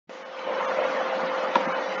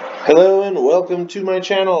Hello and welcome to my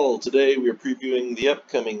channel. Today we are previewing the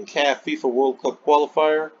upcoming CAF FIFA World Cup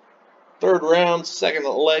Qualifier. Third round, second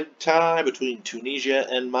leg tie between Tunisia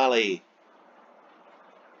and Mali.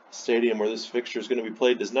 The stadium where this fixture is going to be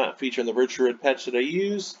played does not feature in the Virtuared patch that I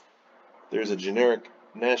use. There's a generic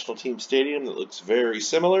national team stadium that looks very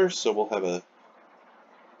similar, so we'll have a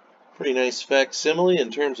pretty nice facsimile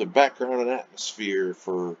in terms of background and atmosphere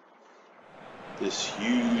for this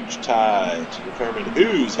huge tie to determine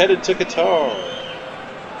who's headed to Qatar.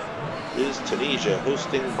 Is Tunisia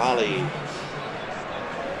hosting Mali?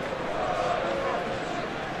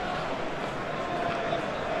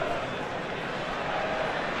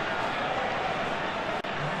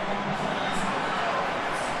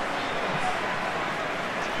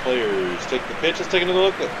 Players take the pitch. Let's take another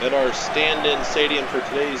look at our stand-in stadium for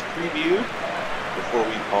today's preview before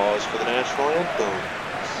we pause for the national anthem.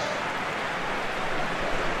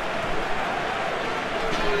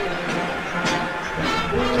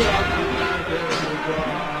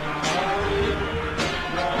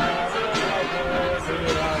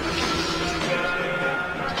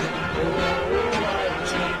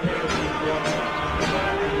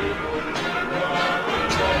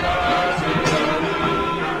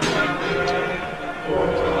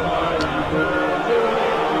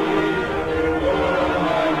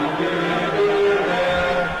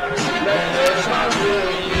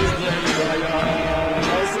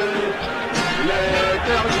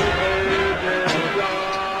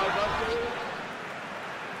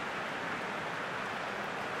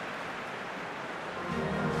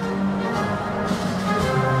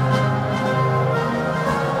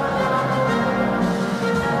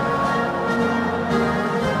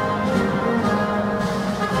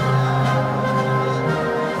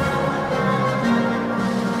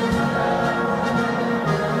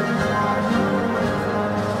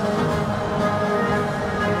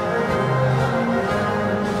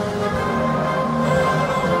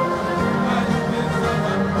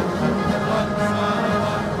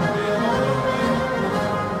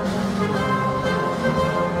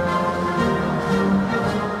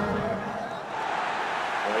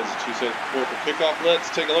 Before kickoff, let's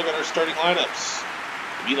take a look at our starting lineups.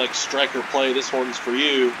 If you like striker play, this one's for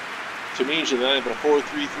you. Tunisia, the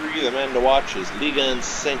 4-3-3. The man to watch is Liga and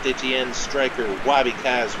Saint-Etienne striker Wabi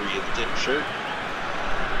Kazri in the tin shirt.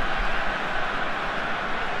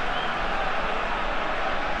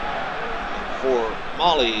 For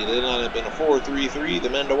Mali, they line up in a 4-3-3. The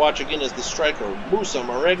man to watch again is the striker Moussa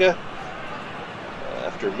Marega.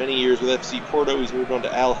 After many years with FC Porto, he's moved on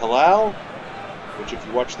to Al Hilal, which if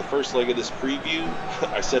you watch the first leg of this preview,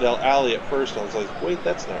 I said Al Ali at first, and I was like, wait,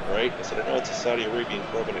 that's not right. I said, I know it's a Saudi Arabian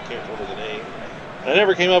club, and I can't remember the name. And I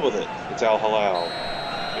never came up with it. It's Al Hilal.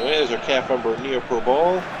 Anyway, there's our CAF number Neo-Pro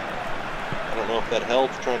Ball. I don't know if that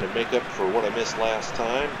helps, trying to make up for what I missed last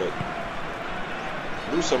time, but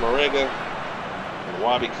Moussa Marega and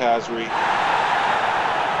Wabi Kazri.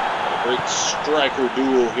 A great striker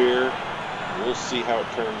duel here. We'll see how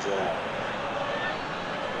it turns out.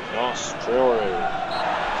 Traore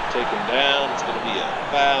taken down. It's going to be a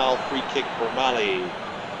foul. Free kick for Mali.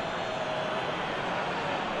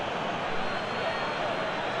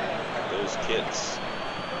 Those kits.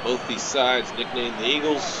 Both these sides nicknamed the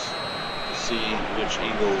Eagles. We'll see which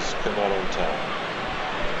Eagles come out on top.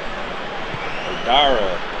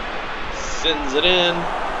 Odara sends it in.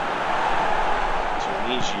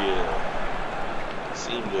 Tunisia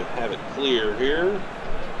seem to have it clear here.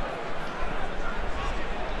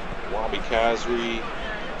 Wabi Kazri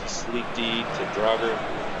to Sleepy to Drager.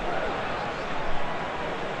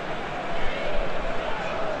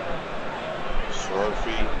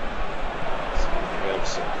 Sharfi. We have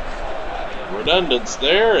some redundance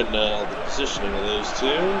there in the positioning of those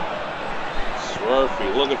two.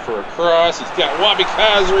 Sharfi looking for a cross. He's got Wabi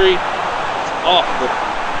Kazri. It's off the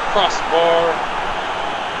crossbar.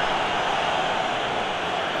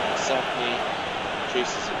 Sakni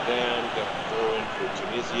chases it down. Got the throw in for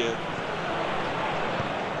Tunisia.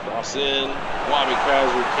 Cross in. Wabi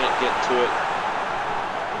Kazri can't get to it.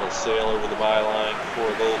 It'll sail over the byline for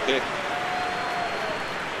a goal kick.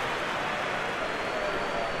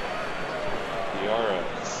 Diarra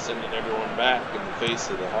sending everyone back in the face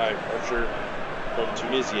of the high pressure from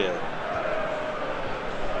Tunisia.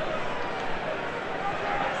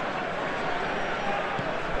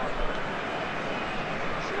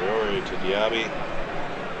 Traore to Diaby.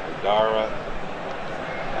 Odara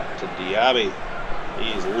back to Diaby.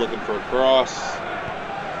 He's looking for a cross.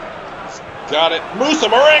 He's got it. Moussa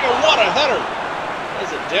Marega, what a header! Has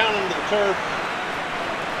it down into the turf.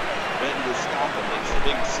 Ben Mustafa makes a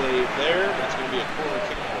big save there. That's going to be a corner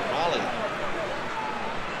kick for Mali.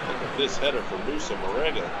 this header from Moussa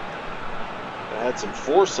Marega. That had some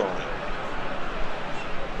force on it.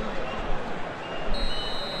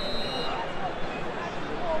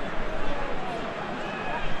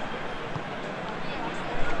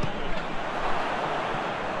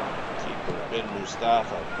 Ben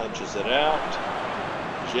Mustafa punches it out.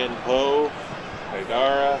 Genpo,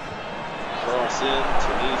 Haidara, cross in,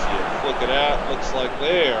 Tunisia flick it out. Looks like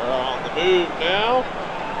they are on the move now.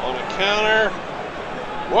 On a counter.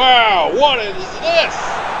 Wow, what is this?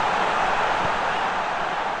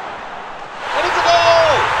 And it's a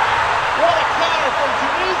goal! What a counter from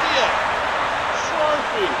Tunisia!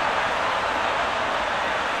 Sharpie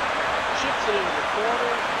chips it into the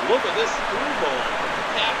corner. Look at this through ball from the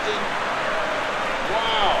captain.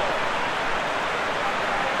 Wow.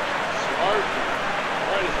 Sharpie,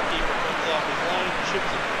 right as the keeper comes off his line,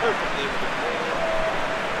 chips it perfectly into the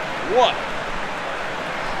corner. What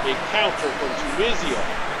a counter from Tunisia.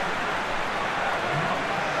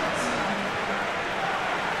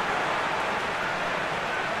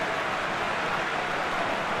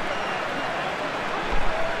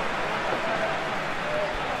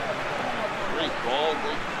 Great ball,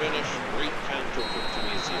 great finish, great counter from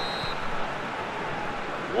Tunisia.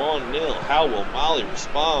 1-0. How will Mali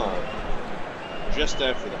respond? Just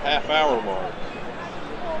after the half-hour mark.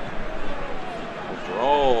 After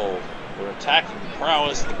all, their attacking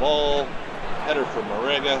prowess, the ball, header from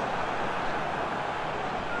Marega.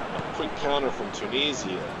 A quick counter from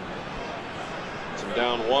Tunisia. It's them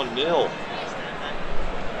down 1-0.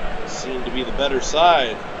 Seemed to be the better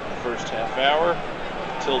side the first half hour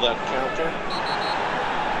until that counter.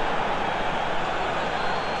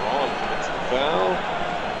 Braun commits the foul.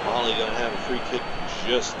 Mali gonna have a free kick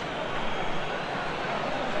just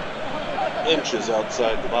inches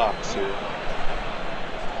outside the box here.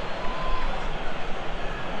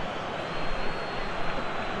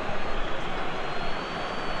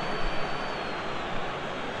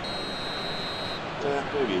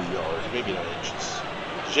 Maybe a yard, maybe not inches.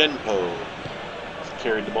 Genpo has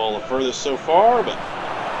carried the ball the furthest so far, but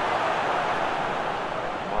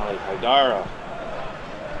Mali Haidara.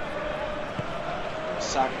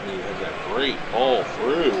 Sakni has that great ball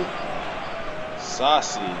through.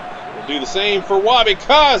 Sassi will do the same for Wabi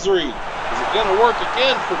Kazri. Is it going to work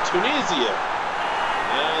again for Tunisia?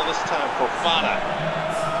 Now this time Fofana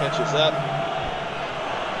catches up.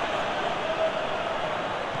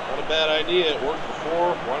 Not a bad idea. It worked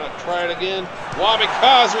before. Why not try it again? Wabi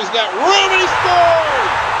Kazri's got room and he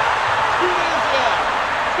scores! Tunisia,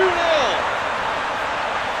 2-0.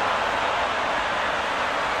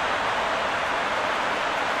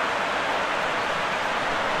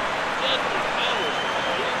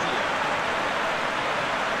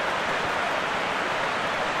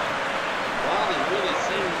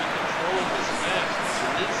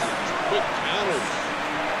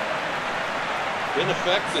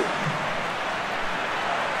 Ineffective.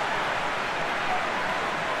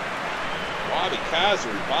 Wabi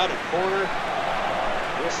Kazri, bottom corner.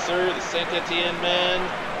 Yes, sir, the Saint Etienne man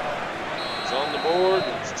is on the board.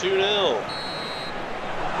 It's 2-0.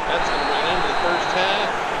 That's going to bring it into the first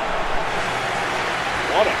half.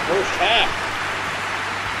 What a first half.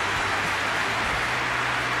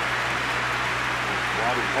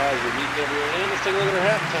 Wabi Kazri meeting everyone in. Let's take a look at our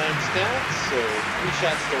halftime stats. So, 3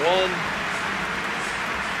 shots to 1.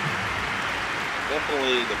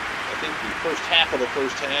 Definitely, I think the first half of the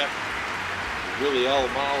first half was really all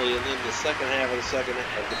Mali, and then the second half of the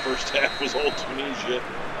first half was all Tunisia.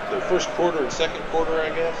 The first quarter and second quarter, I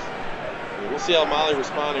guess. I mean, we'll see how Mali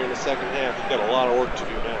respond here in the second half. We've got a lot of work to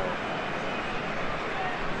do now.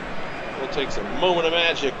 It takes a moment of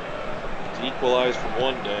magic to equalize from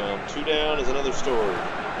 1 down. 2 down is another story.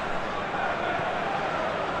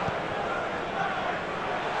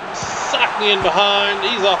 Sakni in behind,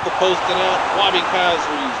 he's off the post and out. Wabi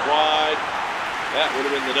Kazri's wide. That would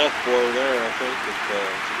have been the death blow there, I think, if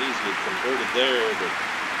Tunisia had converted there. But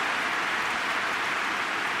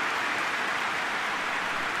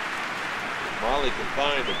Mali can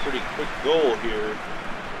find a pretty quick goal here,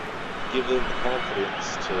 give them the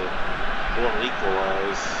confidence to go and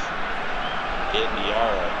equalize.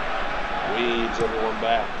 Ndiara waves everyone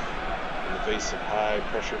back in the face of high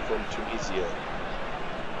pressure from Tunisia.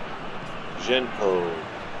 Genpo,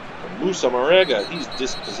 Moussa Marega, he's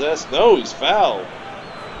dispossessed. No, he's fouled.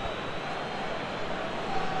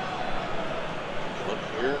 Up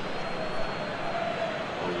here.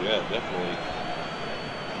 Oh yeah, definitely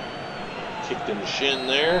kicked in the shin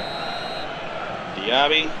there.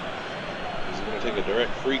 Diaby, is he going to take a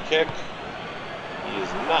direct free kick? He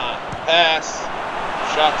is not. Pass.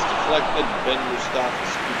 Shots deflected. Ben Mustafa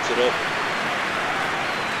scoops it up.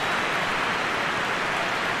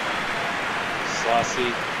 Bassi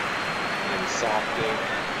and Sakni.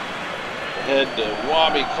 Ahead to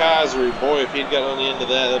Wabi Kazri. Boy, if he'd got on the end of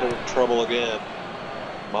that, that would have been trouble again.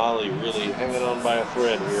 Mali really hanging on by a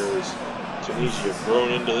thread here as Tunisia have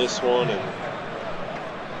grown into this one and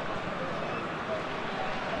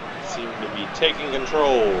seem to be taking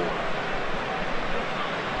control.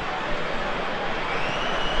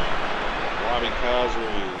 Wabi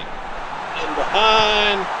Kazri in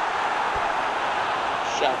behind.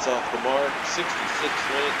 Shots off the mark. 66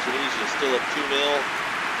 minutes. Tunisia still up 2-0.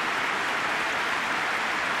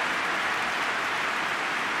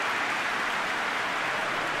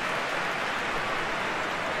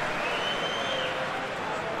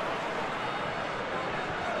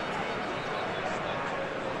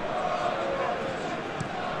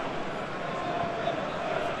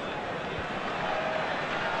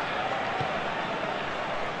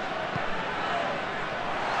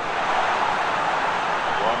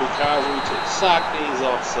 Kazri to Sakni's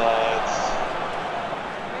offsides.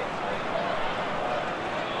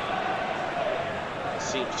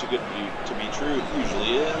 Seems too good to be true. It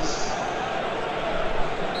usually is.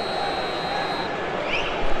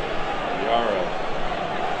 Yara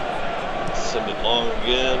send it long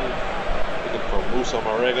again. Looking for Musa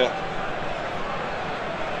Marega.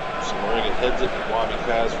 Musa Marega heads it, and Wabi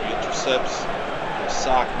Kazri intercepts.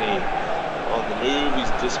 Sakni on the move.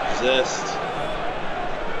 He's dispossessed.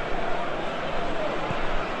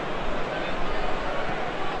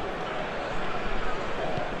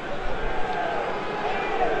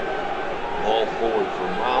 Ball forward for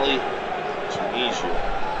Mali. Tunisia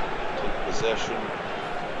take possession.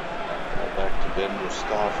 Back to Ben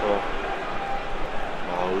Mustafa.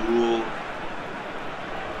 Maoul.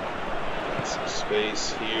 Got some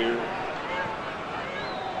space here.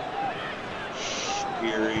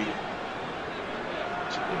 Shaqiri.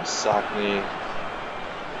 To Sakni.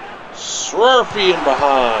 Swerfy in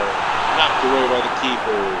behind. Knocked away by the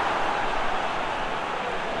keeper.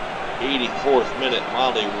 84th minute.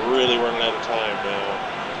 Mali really running out of time now.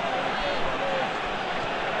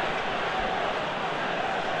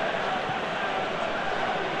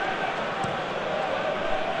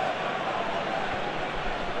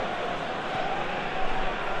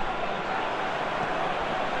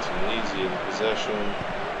 Tunisia in possession.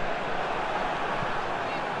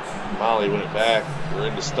 Mali went it back. We're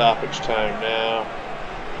into stoppage time now.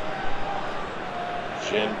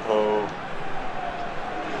 Genpo.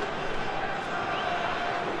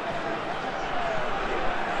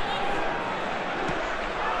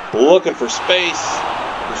 Looking for space.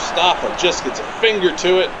 Mustafa just gets a finger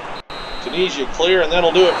to it. Tunisia clear, and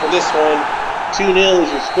that'll do it for this one. 2-0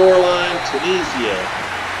 is your scoreline. Tunisia,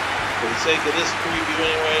 for the sake of this preview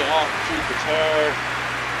anyway, off to Qatar.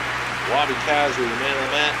 Wabi Kazri, the man of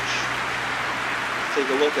the match. Let's take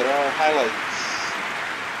a look at our highlights.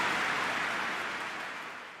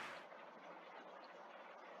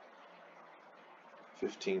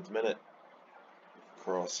 '15th minute.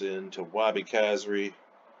 Cross in to Wabi Kazri.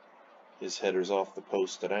 His header's off the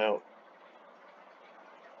post and out.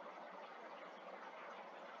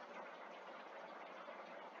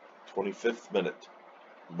 25th minute.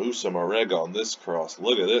 Musa Marega on this cross.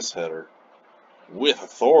 Look at this header. With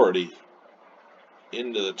authority.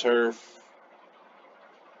 Into the turf.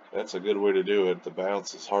 That's a good way to do it. The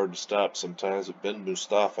bounce is hard to stop sometimes, but Ben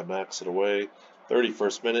Mustafa knocks it away.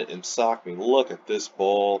 31st minute, and Sakni. Look at this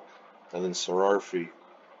ball. And then Sarafi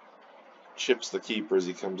chips the keeper as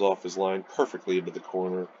he comes off his line perfectly into the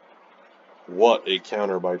corner. What a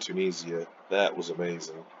counter by Tunisia. That was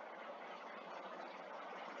amazing.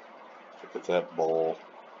 Look at that ball.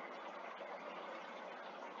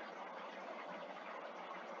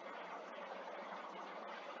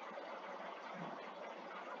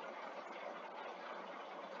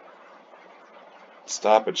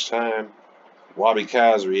 Stoppage time. Wabi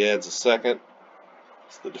Kazri adds a second.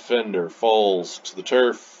 The defender falls to the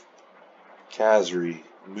turf. Kazri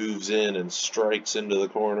moves in and strikes into the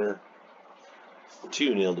corner.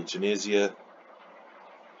 2-0 to Tunisia.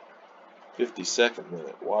 52nd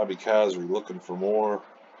minute. Wabi Kazri looking for more.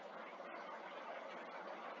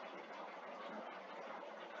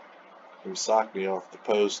 Sakni off the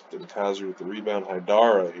post, and Kazri with the rebound.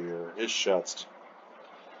 Haidara here. His shot's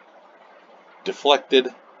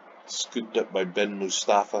deflected. Scooped up by Ben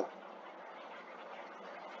Mustafa.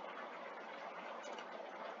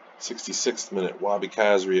 66th minute. Wabi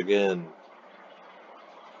Kazri again.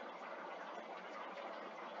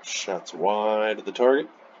 Shots wide of the target.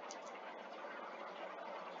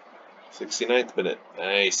 69th minute.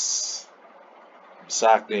 Nice.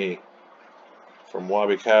 Sakni from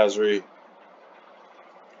Wabi Kazri.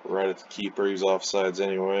 Right at the keeper. He's offsides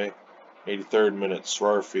anyway. 83rd minute,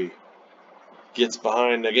 Swarfy gets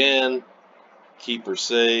behind again. Keeper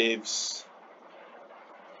saves.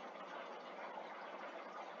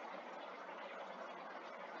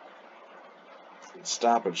 In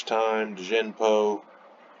stoppage time, Djenpo.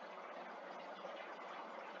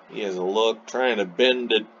 He has a look, trying to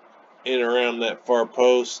bend it in around that far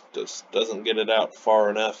post. Just doesn't get it out far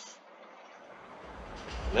enough.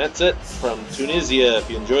 And that's it from Tunisia. If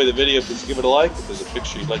you enjoy the video, please give it a like. If there's a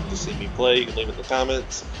picture you'd like to see me play, you can leave it in the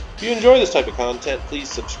comments. If you enjoy this type of content, please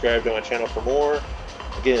subscribe to my channel for more.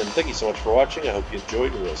 Again, thank you so much for watching. I hope you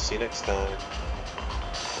enjoyed, and we'll see you next time.